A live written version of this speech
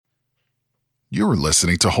You're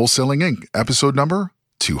listening to Wholesaling Inc., episode number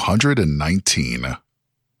 219.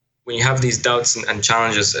 When you have these doubts and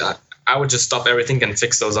challenges, I would just stop everything and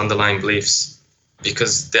fix those underlying beliefs,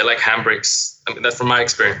 because they're like handbrakes. I mean, that's from my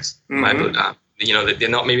experience. They're not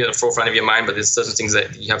maybe at the forefront of your mind, but there's certain things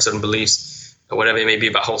that you have certain beliefs, or whatever it may be,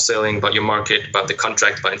 about wholesaling, about your market, about the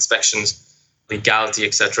contract, about inspections, legality,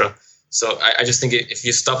 etc. So I just think if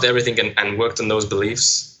you stopped everything and worked on those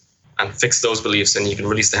beliefs and fixed those beliefs, then you can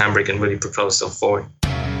release the handbrake and really propel yourself forward.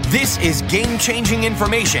 This is game-changing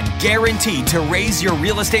information guaranteed to raise your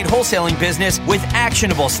real estate wholesaling business with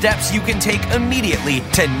actionable steps you can take immediately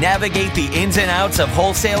to navigate the ins and outs of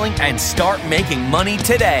wholesaling and start making money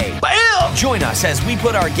today. Bam! Join us as we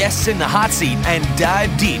put our guests in the hot seat and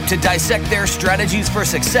dive deep to dissect their strategies for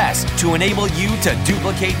success to enable you to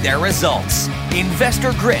duplicate their results.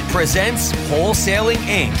 Investor Grit presents Wholesaling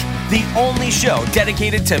Inc., the only show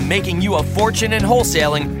dedicated to making you a fortune in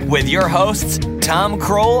wholesaling, with your hosts, Tom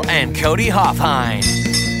Kroll and Cody Hoffheim.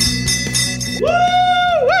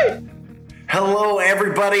 Woo! Hello,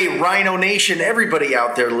 everybody, Rhino Nation, everybody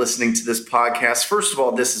out there listening to this podcast. First of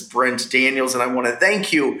all, this is Brent Daniels, and I want to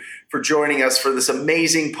thank you for joining us for this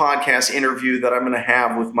amazing podcast interview that I'm going to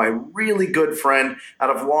have with my really good friend out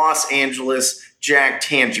of Los Angeles, Jack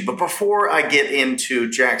Tanji. But before I get into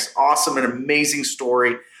Jack's awesome and amazing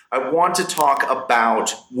story, I want to talk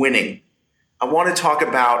about winning. I want to talk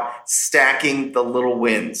about stacking the little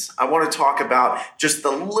wins. I want to talk about just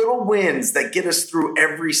the little wins that get us through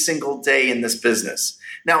every single day in this business.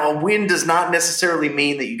 Now, a win does not necessarily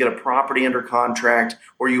mean that you get a property under contract,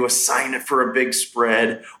 or you assign it for a big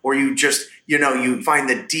spread, or you just, you find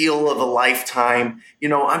the deal of a lifetime.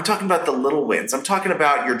 I'm talking about the little wins. I'm talking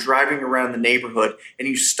about you're driving around the neighborhood and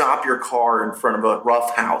you stop your car in front of a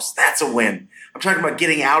rough house. That's a win. I'm talking about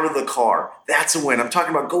getting out of the car. That's a win. I'm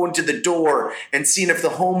talking about going to the door and seeing if the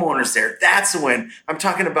homeowner's there. That's a win. I'm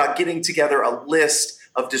talking about getting together a list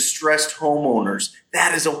of distressed homeowners.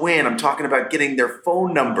 That is a win. I'm talking about getting their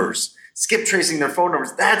phone numbers, skip tracing their phone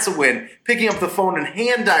numbers. That's a win. Picking up the phone and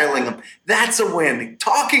hand dialing them. That's a win.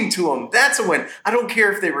 Talking to them. That's a win. I don't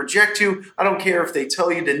care if they reject you. I don't care if they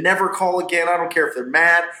tell you to never call again. I don't care if they're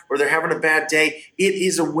mad or they're having a bad day. It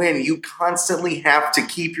is a win. You constantly have to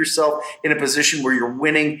keep yourself in a position where you're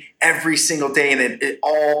winning every single day, and it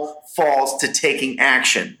all falls to taking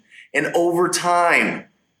action. And over time,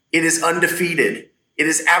 it is undefeated. It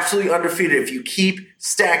is absolutely undefeated. If you keep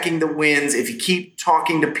stacking the wins, if you keep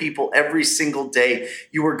talking to people every single day,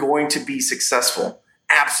 you are going to be successful.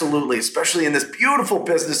 Absolutely, especially in this beautiful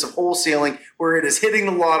business of wholesaling, where it is hitting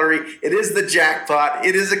the lottery, it is the jackpot,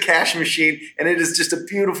 it is a cash machine, and it is just a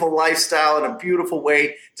beautiful lifestyle and a beautiful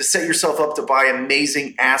way to set yourself up to buy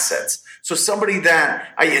amazing assets. So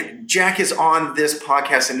Jack is on this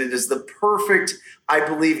podcast, and it is the perfect, I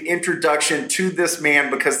believe, introduction to this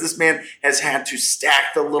man, because this man has had to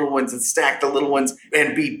stack the little ones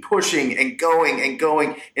and be pushing and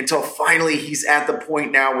going until finally he's at the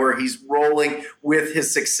point now where he's rolling with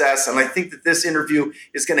his success. And I think that this interview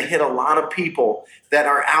is going to hit a lot of people that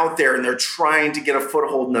are out there and they're trying to get a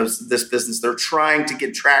foothold in this business. They're trying to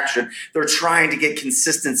get traction. They're trying to get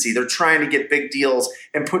consistency. They're trying to get big deals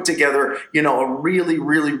and put together, a really,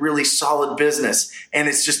 really, really solid business. And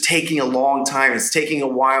it's just taking a long time. It's taking a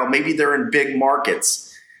while. Maybe they're in big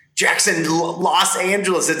markets. Jackson, Los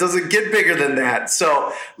Angeles, it doesn't get bigger than that.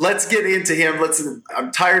 So let's get into him.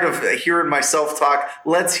 I'm tired of hearing myself talk.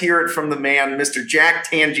 Let's hear it from the man, Mr. Jack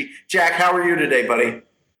Tanji. Jack, how are you today, buddy?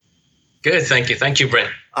 Good, thank you. Thank you,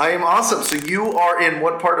 Brent. I am awesome. So you are in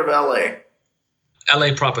what part of LA?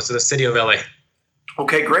 LA proper, so the city of LA.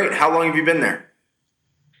 Okay, great. How long have you been there?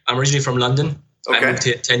 I'm originally from London. Okay. I moved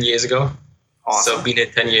here 10 years ago. Awesome. So I've been here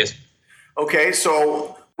 10 years. Okay,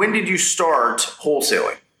 so when did you start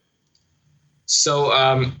wholesaling? So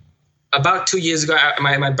about 2 years ago,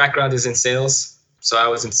 my background is in sales. So I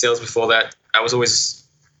was in sales before that. My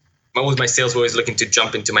sales were always looking to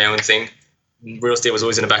jump into my own thing. Real estate was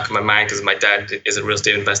always in the back of my mind because my dad is a real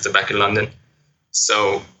estate investor back in London.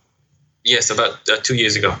 So yes, about 2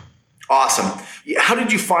 years ago. Awesome. How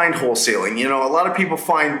did you find wholesaling? A lot of people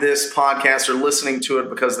find this podcast or listening to it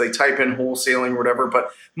because they type in wholesaling or whatever,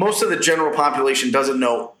 but most of the general population doesn't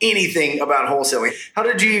know anything about wholesaling. How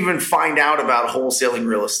did you even find out about wholesaling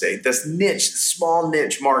real estate, this niche, small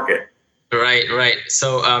niche market? Right.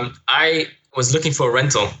 So I was looking for a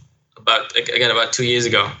rental about 2 years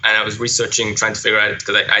ago, and I was researching, trying to figure out it,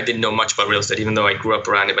 because I didn't know much about real estate, even though I grew up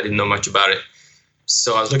around it, but I didn't know much about it.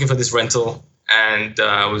 So I was looking for this rental, and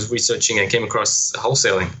I was researching and came across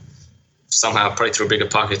wholesaling somehow, probably through Bigger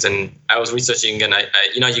Pockets. And I was researching, and I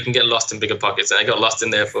you can get lost in Bigger Pockets, and I got lost in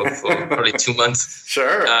there for probably 2 months.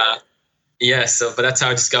 Sure. Yeah, but that's how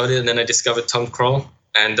I discovered it. And then I discovered Tom Kroll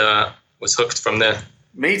and was hooked from there.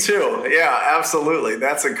 Me too. Yeah, absolutely.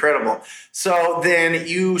 That's incredible. So then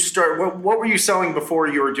you start, what were you selling before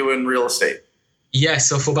you were doing real estate? Yeah,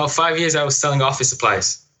 so for about 5 years, I was selling office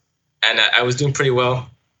supplies. And I was doing pretty well,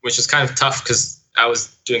 which was kind of tough because I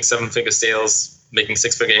was doing 7-figure sales, making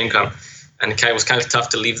 6-figure income. And it was kind of tough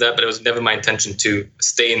to leave that, but it was never my intention to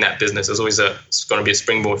stay in that business. It was always going to be a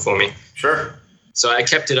springboard for me. Sure. So I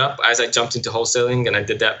kept it up as I jumped into wholesaling, and I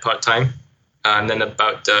did that part-time. And then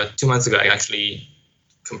about 2 months ago, I actually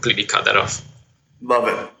completely cut that off. Love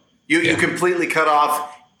it. You completely cut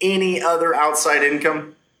off any other outside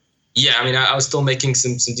income? Yeah, I mean, I was still making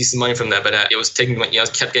some decent money from that, but it was taking I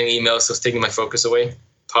kept getting emails, so it was taking my focus away,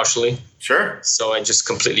 partially. Sure. So I just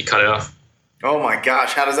completely cut it off. Oh my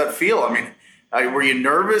gosh, how does that feel? I mean, were you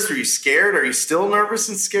nervous? Were you scared? Are you still nervous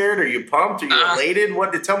and scared? Are you pumped? Are you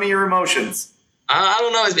elated? Tell me your emotions. I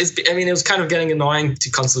don't know. It was kind of getting annoying to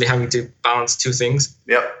constantly having to balance two things.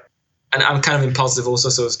 Yep. And I'm kind of impulsive also,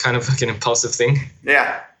 so it was kind of like an impulsive thing.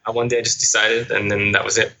 Yeah. One day I just decided, and then that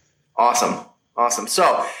was it. Awesome.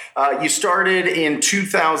 So you started in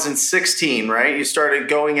 2016, right? You started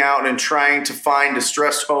going out and trying to find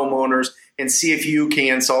distressed homeowners and see if you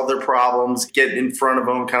can solve their problems, get in front of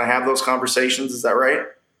them, kind of have those conversations. Is that right?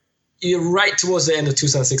 You're right towards the end of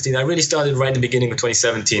 2016. I really started right in the beginning of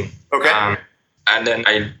 2017. Okay. And then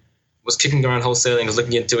I was kicking around wholesaling, was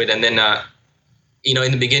looking into it. And then,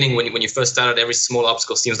 in the beginning, when you first started, every small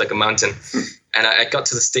obstacle seems like a mountain. And I got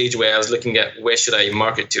to the stage where I was looking at where should I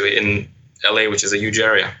market to in LA, which is a huge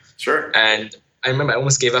area. Sure. And I remember I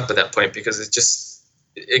almost gave up at that point because it's just,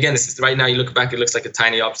 again, right now you look back, it looks like a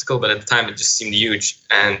tiny obstacle, but at the time it just seemed huge.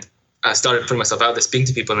 And I started putting myself out there, speaking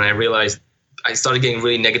to people, and I realized I started getting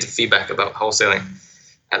really negative feedback about wholesaling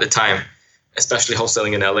at the time, especially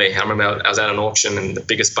wholesaling in LA. I remember I was at an auction and the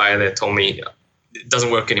biggest buyer there told me it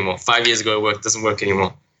doesn't work anymore. 5 years ago it worked, doesn't work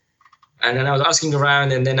anymore. And then I was asking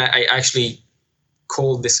around, and then I actually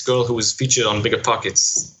called this girl who was featured on Bigger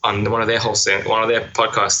Pockets on one of their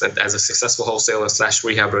podcasts as a successful wholesaler /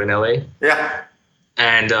 rehabber in LA. Yeah.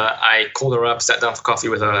 And I called her up, sat down for coffee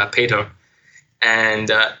with her, I paid her. And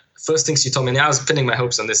first thing she told me, and I was pinning my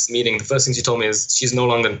hopes on this meeting, the first thing she told me is she's no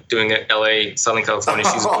longer doing it LA, Southern California,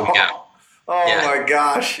 she's moving out. Oh yeah. My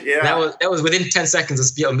gosh, yeah. That was within 10 seconds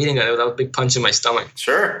of meeting her. That was a big punch in my stomach.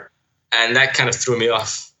 Sure. And that kind of threw me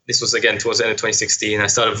off. This was, again, towards the end of 2016. I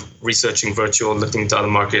started researching virtual, looking into other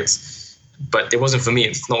markets. But it wasn't for me.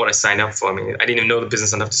 It's not what I signed up for. I mean, I didn't even know the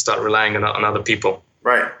business enough to start relying on other people.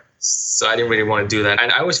 Right. So I didn't really want to do that.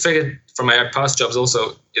 And I always figured from my past jobs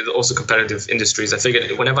also competitive industries, I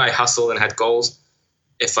figured whenever I hustled and had goals,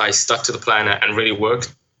 if I stuck to the plan and really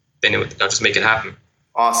worked, then I'll just make it happen.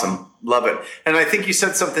 Awesome. Love it. And I think you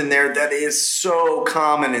said something there that is so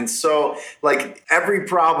common and so like every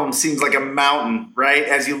problem seems like a mountain, right?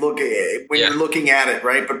 As you look at it, when you're looking at it,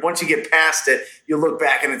 right? But once you get past it, you look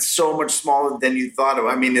back and it's so much smaller than you thought of.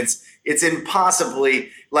 I mean, it's impossibly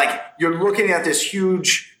like you're looking at this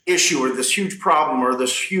huge issue or this huge problem or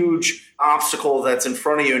this huge obstacle that's in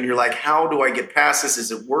front of you and you're like, how do I get past this?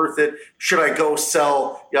 Is it worth it? Should I go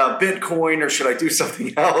sell Bitcoin or should I do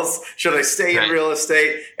something else? Should I stay in real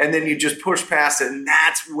estate? And then you just push past it, and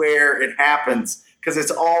that's where it happens because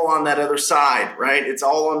it's all on that other side, right? It's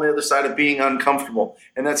all on the other side of being uncomfortable,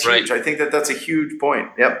 and that's huge. I think that's a huge point.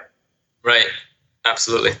 Yep. Right.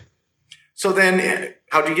 Absolutely. So then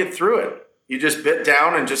how'd you get through it? You just bit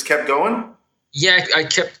down and just kept going? Yeah, I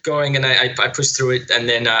kept going and I pushed through it. And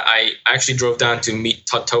then I actually drove down to meet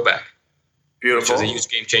Todd Toback. Beautiful. Which was a huge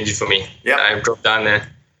game changer for me. Yeah. I drove down there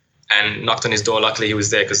and knocked on his door. Luckily, he was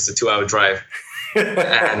there because it's a 2-hour drive.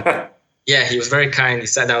 And yeah, he was very kind. He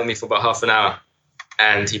sat down with me for about half an hour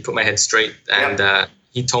and he put my head straight. And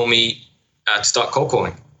he told me to start cold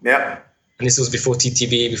calling. Yeah. And this was before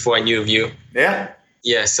TTB, before I knew of you. Yeah.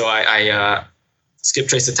 Yeah, so I skip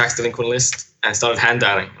traced the tax delinquent list and started hand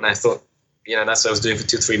dialing. And I thought, that's what I was doing for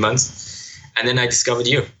 2-3 months. And then I discovered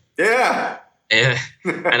you. Yeah. Yeah.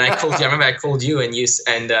 And I called you. I remember I called you and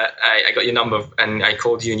I got your number and I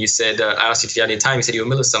called you and you said, I asked you if you had any time. You said you were in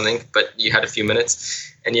the middle of something, but you had a few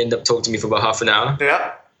minutes and you ended up talking to me for about half an hour.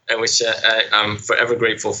 Yeah. Which I'm forever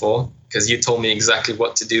grateful for because you told me exactly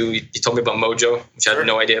what to do. You told me about Mojo, which I had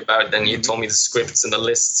no idea about. Then you told me the scripts and the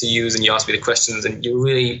lists to use and you asked me the questions and you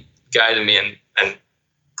really guided me and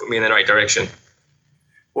put me in the right direction.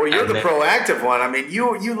 Well, you're the proactive one. I mean,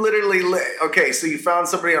 you literally, okay, so you found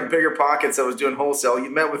somebody on Bigger Pockets that was doing wholesale. You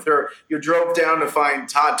met with her. You drove down to find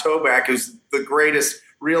Todd Toback, who's the greatest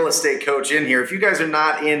real estate coach in here. If you guys are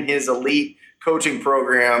not in his elite coaching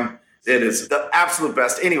program, It is the absolute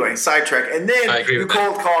best. Anyway, sidetrack. And then you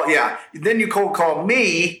cold call. Yeah. Then you cold call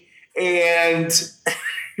me and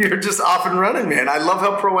you're just off and running, man. I love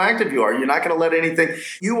how proactive you are. You're not going to let anything.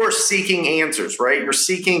 You are seeking answers, right? You're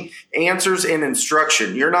seeking answers and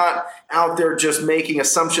instruction. You're not out there just making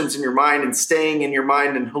assumptions in your mind and staying in your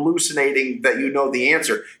mind and hallucinating that you know the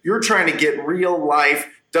answer. You're trying to get real life.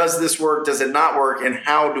 Does this work? Does it not work? And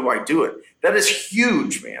how do I do it? That is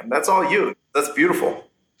huge, man. That's all you. That's beautiful.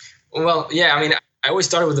 Well, yeah, I mean, I always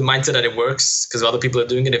started with the mindset that it works because other people are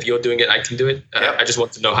doing it. If you're doing it, I can do it. Yep. I just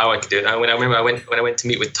want to know how I can do it. And when I went to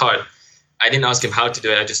meet with Todd, I didn't ask him how to do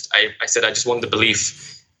it. I said I just wanted the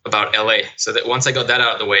belief about LA. So that once I got that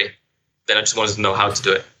out of the way, then I just wanted to know how to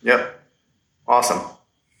do it. Yep.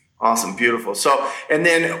 Awesome. Beautiful. So, and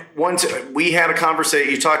then once we had a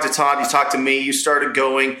conversation, you talked to Todd, you talked to me, you started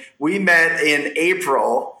going. We met in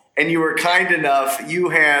April. And you were kind enough. You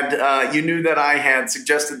knew that I had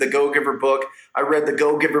suggested the Go Giver book. I read the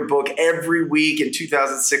Go Giver book every week in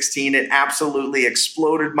 2016. It absolutely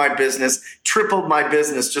exploded my business, tripled my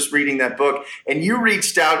business just reading that book. And you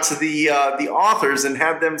reached out to the authors and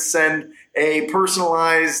had them send a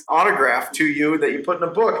personalized autograph to you that you put in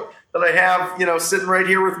a book that I have, sitting right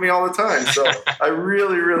here with me all the time. So I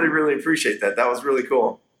really, really, really appreciate that. That was really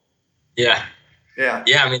cool. Yeah. Yeah.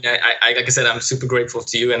 I mean, I like I said, I'm super grateful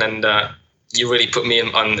to you, and you really put me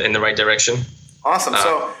in the right direction. Awesome.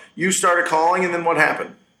 So you started calling, and then what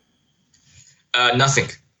happened? Nothing.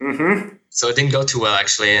 Mm-hmm. So it didn't go too well,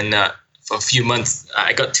 actually. And for a few months,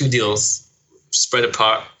 I got 2 deals spread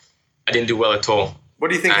apart. I didn't do well at all. What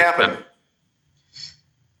do you think happened?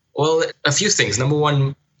 Well, a few things. Number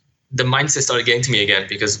one, the mindset started getting to me again,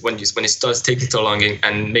 because when it starts taking so long,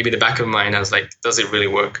 and maybe the back of my mind, I was like, does it really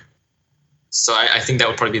work? So I think that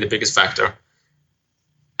would probably be the biggest factor.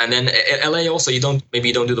 And then LA also, you don't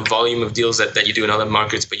do the volume of deals that you do in other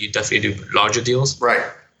markets, but you definitely do larger deals. Right.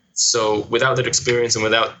 So without that experience and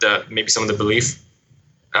without maybe some of the belief,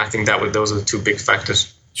 I think those are the 2 big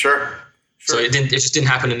factors. Sure. So it just didn't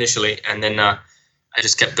happen initially, and then I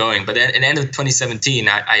just kept going. But at the end of 2017,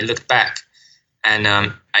 I looked back and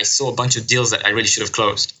I saw a bunch of deals that I really should have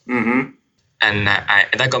closed. Mm-hmm. And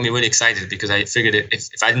that got me really excited, because I figured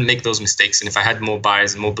if I didn't make those mistakes, and if I had more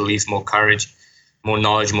buyers and more belief, more courage, more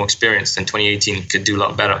knowledge, more experience, then 2018 could do a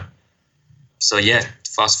lot better. So yeah,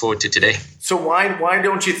 fast forward to today. So why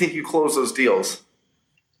don't you think you close those deals?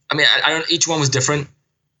 I mean, I don't. Each one was different.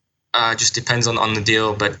 Just depends on the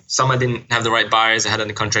deal. But some I didn't have the right buyers. I had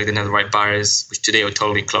under contract, didn't have the right buyers, which today would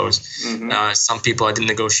totally close. Mm-hmm. Some people I didn't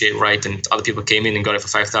negotiate right, and other people came in and got it for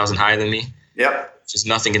 $5,000 higher than me. Yep. Which is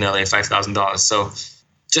nothing in LA, $5,000. So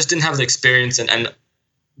just didn't have the experience, and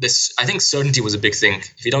this, I think certainty was a big thing.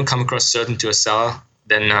 If you don't come across certain to a seller,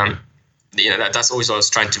 then that's always what I was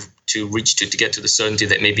trying to reach to get to the certainty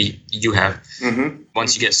that maybe you have. Mm-hmm.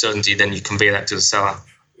 Once you get certainty, then you convey that to the seller.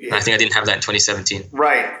 Yeah. And I think I didn't have that in 2017.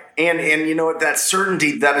 Right. And you know what, that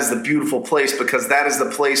certainty, that is the beautiful place, because that is the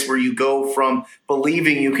place where you go from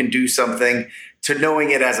believing you can do something to knowing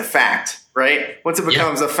it as a fact, right? Once it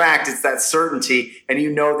becomes a fact, it's that certainty, and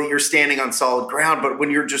you know that you're standing on solid ground. But when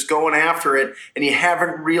you're just going after it and you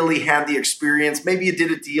haven't really had the experience, maybe you did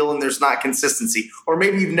a deal and there's not consistency, or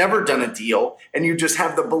maybe you've never done a deal and you just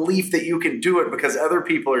have the belief that you can do it because other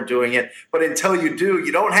people are doing it. But until you do,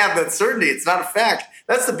 you don't have that certainty. It's not a fact.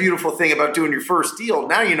 That's the beautiful thing about doing your first deal.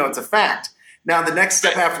 Now you know it's a fact. Now the next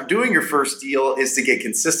step after doing your first deal is to get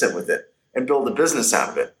consistent with it and build a business out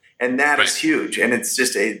of it. And that is huge. And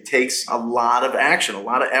it takes a lot of action, a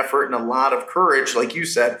lot of effort, and a lot of courage, like you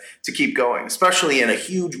said, to keep going, especially in a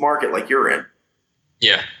huge market like you're in.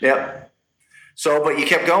 Yeah. Yep. So, but you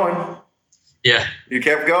kept going. Yeah. You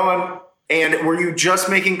kept going. And were you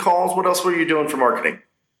just making calls? What else were you doing for marketing?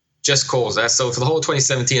 Just calls. So for the whole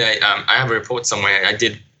 2017, I have a report somewhere. I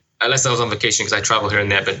did, unless I was on vacation because I travel here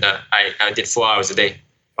and there, but I did 4 hours a day.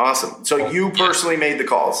 Awesome. So you personally made the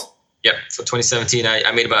calls? Yeah, for 2017,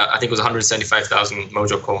 I made about, I think it was 175,000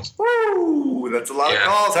 Mojo calls. Woo, that's a lot of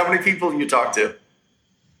calls. How many people did you talk to?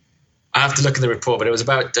 I have to look at the report, but it was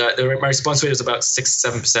about, my response rate was about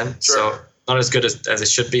 6-7%. Sure. So not as good as it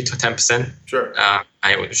should be, to 10%. Sure.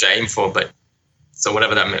 Which I aim for, but so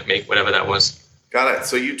whatever that was. Got it.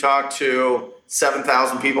 So you talked to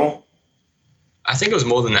 7,000 people? I think it was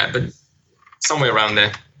more than that, but somewhere around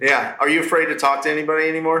there. Yeah. Are you afraid to talk to anybody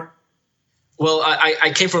anymore? Well,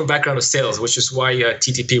 I came from a background of sales, which is why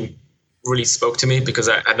TTP really spoke to me, because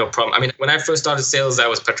I had no problem. I mean, when I first started sales, I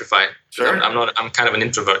was petrified. Sure. I'm kind of an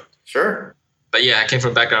introvert. Sure. But yeah, I came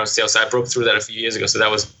from a background of sales, so I broke through that a few years ago. So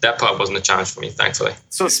that part wasn't a challenge for me, thankfully.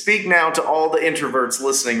 So speak now to all the introverts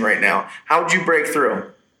listening right now. How did you break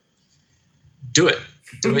through? Do it.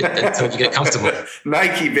 Do it until you get comfortable.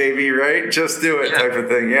 Nike, baby, right? Just do it type of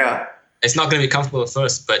thing. Yeah. It's not going to be comfortable at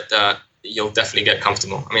first, but you'll definitely get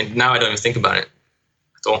comfortable. I mean, now I don't even think about it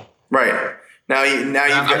at all. Right. I'm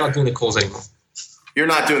not doing the calls anymore. You're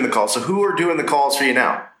not doing the calls. So who are doing the calls for you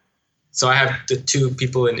now? So I have the 2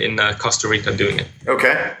 people in Costa Rica doing it.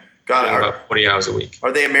 Okay. Got it. About 40 hours a week.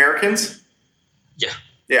 Are they Americans? Yeah.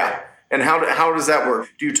 Yeah. And how does that work?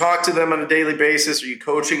 Do you talk to them on a daily basis? Are you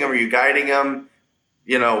coaching them? Are you guiding them?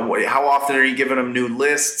 You know, how often are you giving them new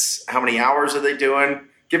lists? How many hours are they doing?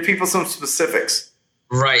 Give people some specifics.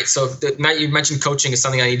 Right. So Matt, you mentioned coaching is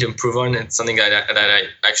something I need to improve on. It's something that I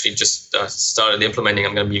actually just started implementing.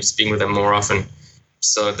 I'm going to be speaking with them more often.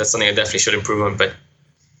 So that's something I definitely should improve on. But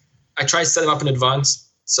I try to set them up in advance.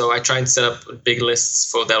 So I try and set up big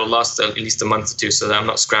lists that'll last at least a month or 2 so that I'm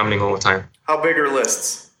not scrambling all the time. How big are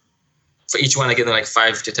lists? For each one, I give them like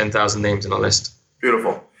 5,000 to 10,000 names in a list.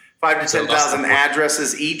 Beautiful. 5,000 to 10,000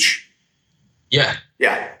 addresses each? Yeah.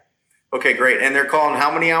 Yeah. Okay, great. And they're calling how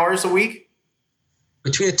many hours a week?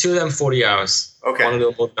 Between the 2 of them, 40 hours. Okay. One of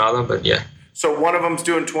them more than the other, but yeah. So one of them's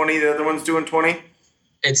doing 20, the other one's doing 20?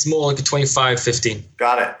 It's more like a 25, 15.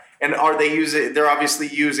 Got it. And they're obviously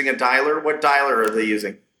using a dialer. What dialer are they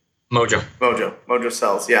using? Mojo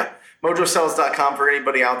Sells, yeah. MojoSells.com for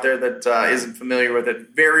anybody out there that isn't familiar with it.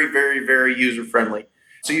 Very, very, very user-friendly.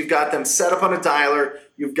 So you've got them set up on a dialer.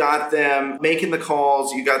 You've got them making the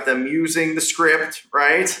calls. You got them using the script,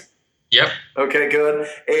 right? Yep. Okay, good.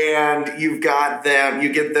 And you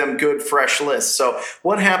get them good, fresh lists. So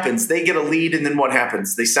what happens? They get a lead, and then what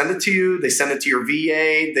happens? They send it to you. They send it to your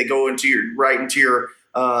VA. They go into your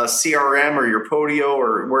CRM or your Podio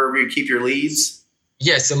or wherever you keep your leads.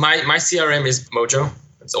 Yeah, so my CRM is Mojo.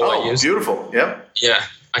 That's all I use. Beautiful. Yep. Yeah.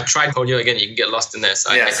 I tried Podio again. You can get lost in there.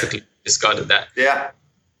 So I quickly discarded that. Yeah.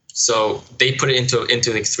 So they put it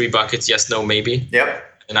into like 3 buckets, yes, no, maybe. Yep.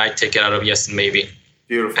 And I take it out of yes and maybe.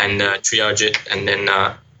 Beautiful. And triage it. And then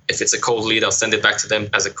if it's a cold lead, I'll send it back to them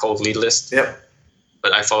as a cold lead list. Yep.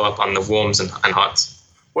 But I follow up on the warms and hots.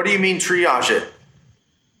 What do you mean triage it?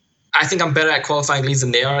 I think I'm better at qualifying leads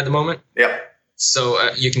than they are at the moment. Yep.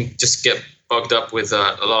 So you can just get bugged up with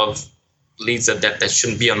a lot of leads that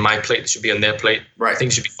shouldn't be on my plate. That should be on their plate. Right. I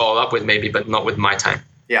think should be followed up with maybe, but not with my time.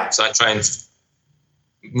 Yeah. So I try and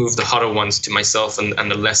move the hotter ones to myself and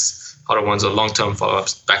the less hotter ones or long-term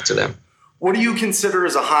follow-ups back to them. What do you consider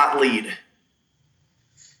as a hot lead?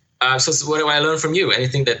 So what do I learn from you?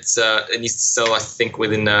 Anything that needs to sell, I think,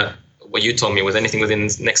 within what you told me, with anything within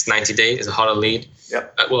the next 90 days is a hotter lead.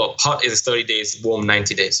 Yep. Hot is 30 days, warm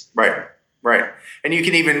 90 days. Right. And you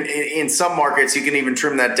can even, in some markets, you can even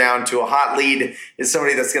trim that down to a hot lead is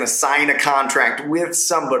somebody that's going to sign a contract with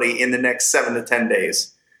somebody in the next 7 to 10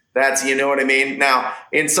 days. That's, you know what I mean? Now,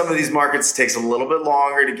 in some of these markets, it takes a little bit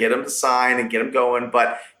longer to get them to sign and get them going.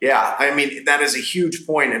 But yeah, I mean, that is a huge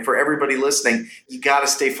point. And for everybody listening, you got to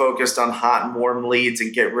stay focused on hot and warm leads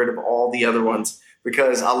and get rid of all the other ones,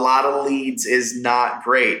 because a lot of leads is not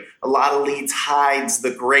great. A lot of leads hides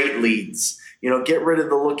the great leads. You know, get rid of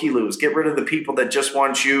the looky-loos. Get rid of the people that just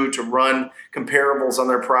want you to run comparables on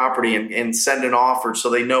their property and send an offer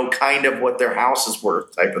so they know kind of what their house is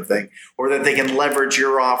worth type of thing, or that they can leverage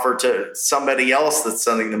your offer to somebody else that's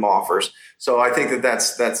sending them offers. So I think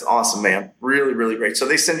that's awesome, man. Really, really great. So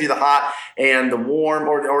they send you the hot and the warm,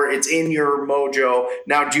 or it's in your Mojo.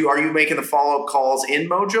 Now, are you making the follow-up calls in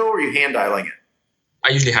Mojo, or are you hand dialing it? I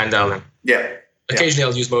usually hand dial them. Yeah. Occasionally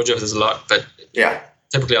I'll use Mojo if there's a lot, but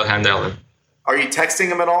typically I'll hand dial them. Are you texting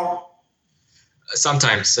them at all?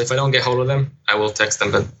 Sometimes. If I don't get hold of them, I will text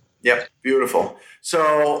them. But yep, beautiful.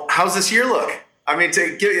 So how's this year look? I mean,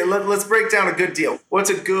 let's break down a good deal.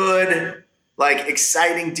 What's a good,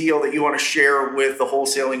 exciting deal that you want to share with the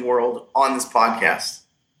wholesaling world on this podcast?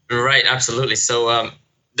 Right, absolutely. So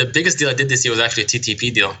the biggest deal I did this year was actually a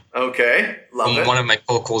TTP deal. Okay, love it. One of my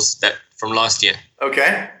cold calls from last year.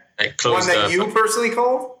 Okay. I closed, one that you personally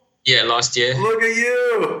called? Yeah, last year. Look at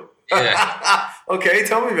you. Yeah. Okay,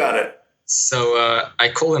 tell me about it. So I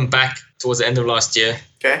called them back towards the end of last year.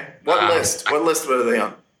 Okay. What list? What list were they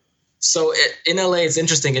on? So in LA, it's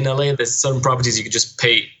interesting. In LA, there's certain properties you could just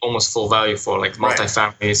pay almost full value for, like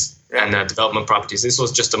multifamilies and development properties. This was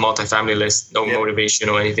just a multifamily list, no motivation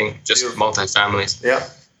or anything, just multifamilies. Yeah.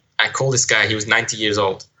 I called this guy. He was 90 years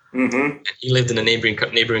old. Mm-hmm. And he lived in a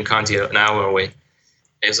neighboring county an hour away.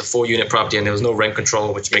 It was a 4-unit property, and there was no rent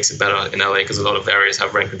control, which makes it better in LA because a lot of areas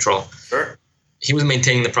have rent control. Sure. He was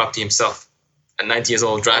maintaining the property himself at 90 years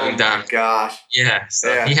old, driving down. Oh, my gosh. Yeah.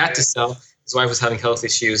 So he had to sell. His wife was having health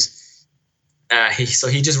issues. So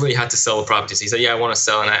he just really had to sell the property. So he said, I want to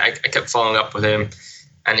sell. And I kept following up with him.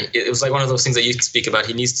 And it was like one of those things that you speak about.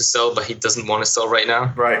 He needs to sell, but he doesn't want to sell right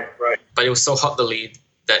now. Right. But it was so hot, the lead,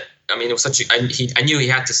 that, I mean, it was I knew he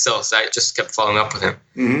had to sell, so I just kept following up with him.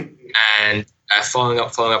 Mm-hmm. And following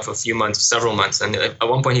up for a few months, several months. And at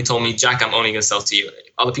one point he told me, Jack, I'm only going to sell to you.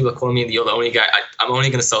 Other people are calling me, you're the only guy. I'm only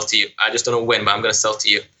going to sell to you. I just don't know when, but I'm going to sell to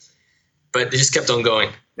you. But they just kept on going.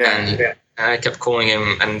 And I kept calling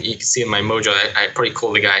him, and you can see in my mojo, I probably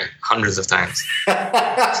called the guy hundreds of times.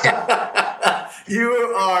 You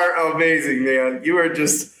are amazing, man. You are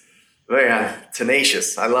just, man,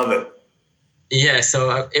 tenacious. I love it. Yeah,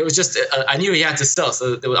 so it was just, I knew he had to sell,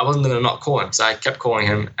 so I wasn't going to not call him. So I kept calling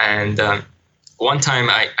him. And one time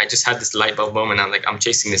I just had this light bulb moment. I'm like, I'm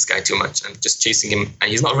chasing this guy too much. I'm just chasing him. And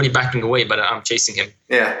he's not really backing away, but I'm chasing him.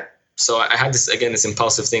 Yeah. So I had this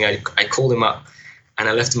impulsive thing. I called him up and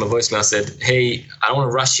I left him a voicemail. I said, hey, I don't want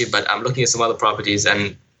to rush you, but I'm looking at some other properties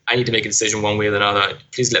and I need to make a decision one way or another.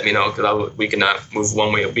 Please let me know, because we can move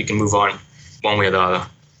one way, or we can move on one way or the other.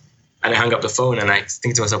 And I hung up the phone and I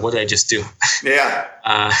think to myself, what did I just do? Yeah.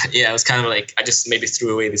 It was kind of like I just maybe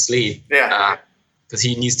threw away this lead. Yeah. Because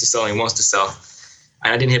he needs to sell, he wants to sell.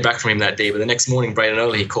 And I didn't hear back from him that day. But the next morning, bright and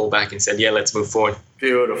early, he called back and said, yeah, let's move forward.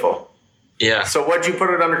 Beautiful. Yeah. So what did you put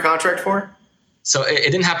it under contract for? So it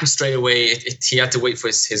didn't happen straight away. He had to wait for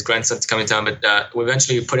his grandson to come in town. But we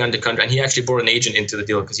eventually put it under contract. And he actually brought an agent into the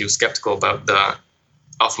deal because he was skeptical about the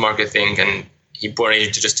off-market thing. And he brought an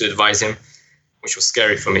agent to advise him, which was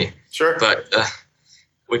scary for me. Sure. But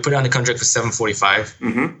we put it under contract for $745.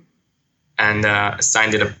 Mm-hmm. And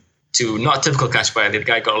assigned it to not typical cash buyer. The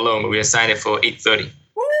guy got a loan, but we assigned it for $830.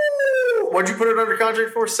 Woo! What'd you put it under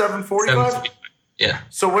contract for? $745? Yeah.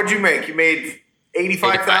 So what'd you make? You made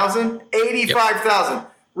 $85,000? $85,000.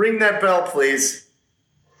 Yep. Ring that bell, please.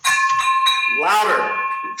 Louder.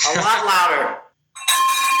 A lot louder.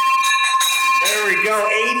 There we go.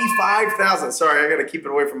 $85,000. Sorry, I got to keep it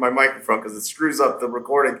away from my microphone because it screws up the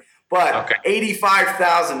recording. But okay.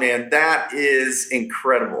 $85,000, man, that is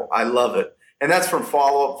incredible. I love it. And that's from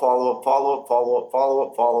follow-up,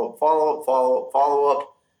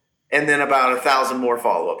 and then about 1,000 more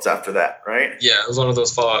follow-ups after that, right? Yeah, it was one of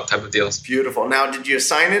those follow-up type of deals. Beautiful. Now, did you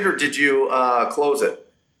assign it or did you close it?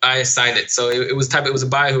 I assigned it. So it was a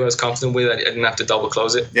buyer who I was confident with. I didn't have to double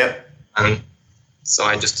close it. Yep. And so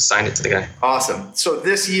I just assigned it to the guy. Awesome. So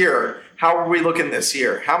this year, how are we looking this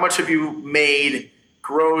year? How much have you made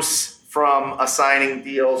gross from assigning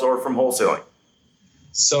deals or from wholesaling?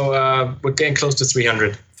 So we're getting close to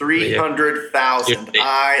 300. 300,000.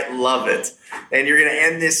 I love it. And you're going to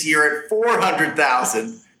end this year at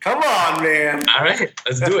 400,000. Come on, man. All right,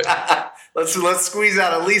 let's do it. let's squeeze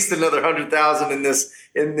out at least another 100,000 in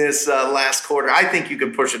this last quarter. I think you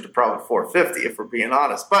can push it to probably 450 if we're being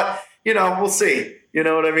honest. But we'll see. You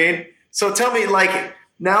know what I mean? So tell me,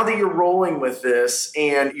 now that you're rolling with this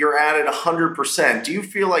and you're at it 100%, do you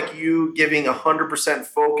feel like you giving 100%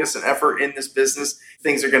 focus and effort in this business,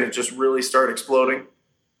 things are going to just really start exploding?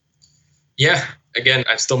 Yeah. Again,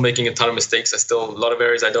 I'm still making a ton of mistakes. A lot of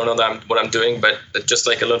areas I don't know what I'm doing, but just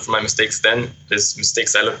like I learned from my mistakes then, there's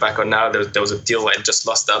mistakes I look back on now. There was a deal I just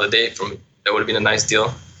lost the other day that would have been a nice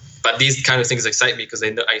deal. But these kind of things excite me because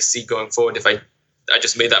I see going forward, if I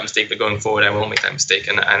just made that mistake, but going forward, I won't make that mistake,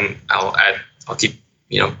 and I'll keep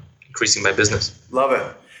increasing my business. Love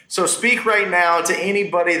it. So speak right now to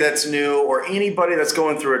anybody that's new or anybody that's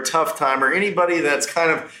going through a tough time or anybody that's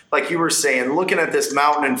kind of, like you were saying, looking at this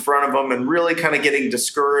mountain in front of them and really kind of getting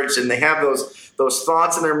discouraged, and they have those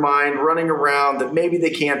thoughts in their mind running around that maybe they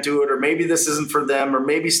can't do it, or maybe this isn't for them, or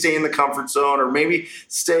maybe stay in the comfort zone, or maybe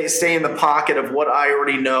stay in the pocket of what I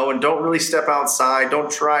already know and don't really step outside.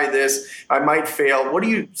 Don't try this. I might fail. What do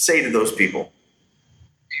you say to those people?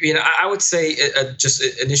 I would say just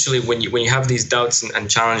initially when you have these doubts and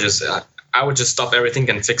challenges, I would just stop everything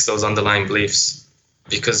and fix those underlying beliefs,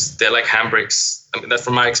 because they're like handbrakes. I mean, that's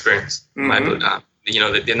from my experience.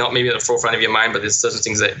 Mm-hmm. They're not maybe at the forefront of your mind, but there's certain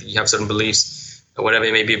things that you have certain beliefs, or whatever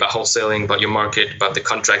it may be, about wholesaling, about your market, about the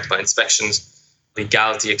contract, about inspections,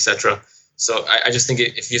 legality, etc. So I just think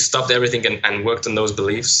if you stopped everything and worked on those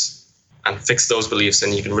beliefs and fixed those beliefs,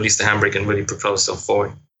 then you can release the handbrake and really propel yourself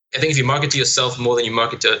forward. I think if you market to yourself more than you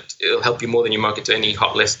market to, it'll help you more than you market to any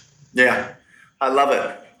hot list. Yeah, I love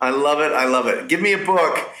it. I love it. Give me a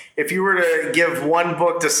book. If you were to give one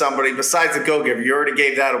book to somebody besides The Go-Giver, you already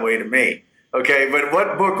gave that away to me. Okay, but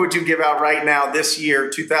what book would you give out right now this year,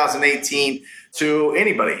 2018, to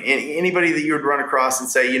anybody that you would run across and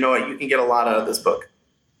say, you know what, you can get a lot out of this book?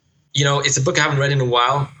 It's a book I haven't read in a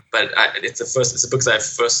while, but it's a book that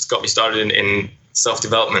first got me started in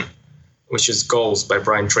self-development, which is Goals by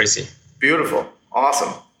Brian Tracy. Beautiful.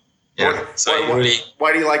 Awesome. Yeah.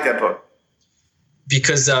 Why do you like that book?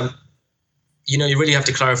 because you really have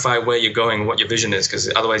to clarify where you're going, what your vision is,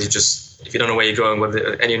 because otherwise if you don't know where you're going,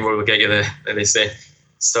 any road will get you there, they say.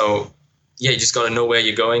 So yeah, you just got to know where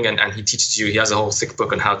you're going, and he teaches you. He has a whole thick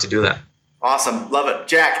book on how to do that. Awesome. Love it.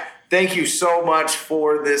 Jack, thank you so much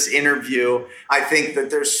for this interview. I think that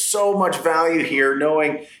there's so much value here,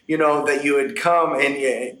 knowing, that you had come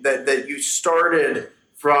and that you started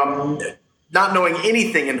from not knowing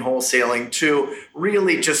anything in wholesaling to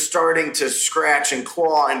really just starting to scratch and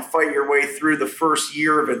claw and fight your way through the first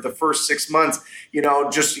year of it, the first 6 months,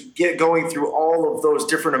 just going through all of those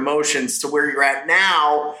different emotions to where you're at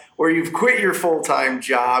now, where you've quit your full-time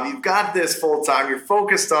job, you've got this full-time, you're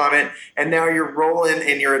focused on it, and now you're rolling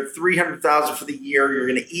and you're at $300,000 for the year. You're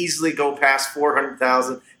going to easily go past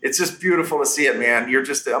 $400,000. It's just beautiful to see it, man. You're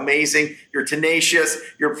just amazing. You're tenacious.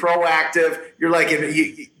 You're proactive. You're like,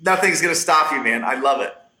 nothing's going to stop you, man. I love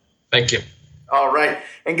it. Thank you. All right.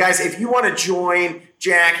 And guys, if you want to join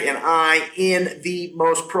Jack and I in the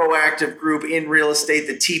most proactive group in real estate,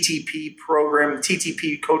 the TTP program,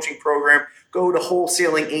 TTP coaching program, go to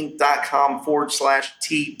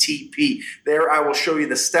wholesalinginc.com/TTP. There I will show you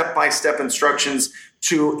the step-by-step instructions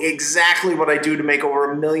to exactly what I do to make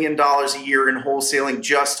over $1 million a year in wholesaling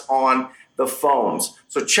just on the phones.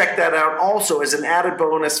 So check that out. Also, as an added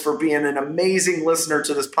bonus for being an amazing listener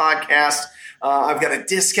to this podcast, I've got a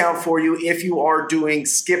discount for you if you are doing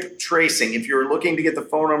skip tracing. If you're looking to get the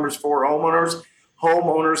phone numbers for homeowners,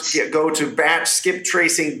 go to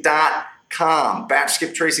batchskiptracing.com.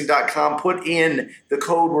 Batchskiptracing.com. Put in the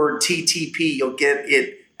code word TTP. You'll get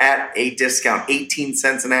it at a discount, 18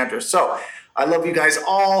 cents an address. So I love you guys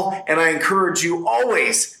all, and I encourage you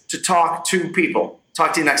always to talk to people.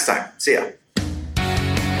 Talk to you next time. See ya.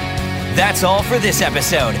 That's all for this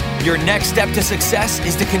episode. Your next step to success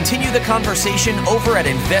is to continue the conversation over at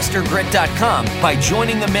InvestorGrit.com by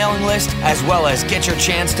joining the mailing list, as well as get your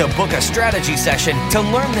chance to book a strategy session to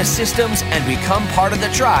learn the systems and become part of the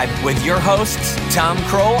tribe with your hosts, Tom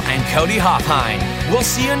Kroll and Cody Hofhine. We'll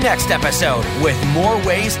see you next episode with more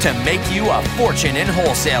ways to make you a fortune in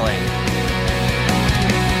wholesaling.